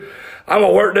I'm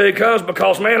going to work till he comes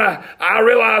because, man, I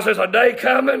realize there's a day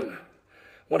coming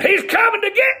when he's coming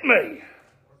to get me.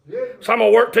 So I'm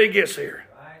going to work till he gets here.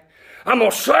 I'm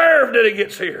going to serve till he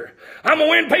gets here. I'm going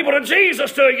to win people to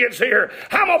Jesus till he gets here.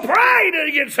 I'm going to pray till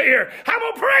he gets here. I'm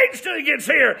going to preach till he gets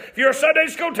here. If you're a Sunday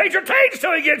school teacher, teach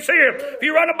till he gets here. If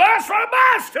you run a bus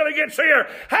till he gets here.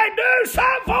 Hey, do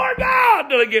something for God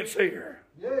till he gets here.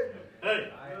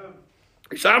 Hey.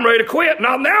 He said, I'm ready to quit.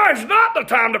 Now is not the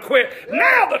time to quit.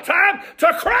 Now the time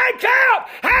to crank out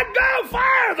and go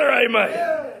further. Amen.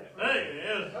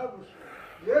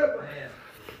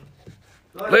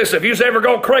 Listen, if you's ever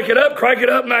going to crank it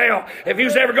up now. If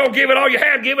you's ever going to give it all you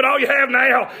have, give it all you have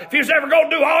now. If you's ever going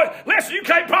to do all it, listen, you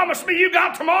can't promise me you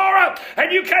got tomorrow,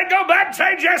 and you can't go back and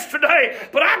change yesterday.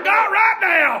 But I got right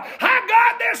now. I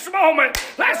got this moment.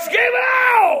 Let's give it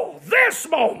all this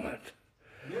moment.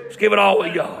 Let's give it all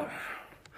we got.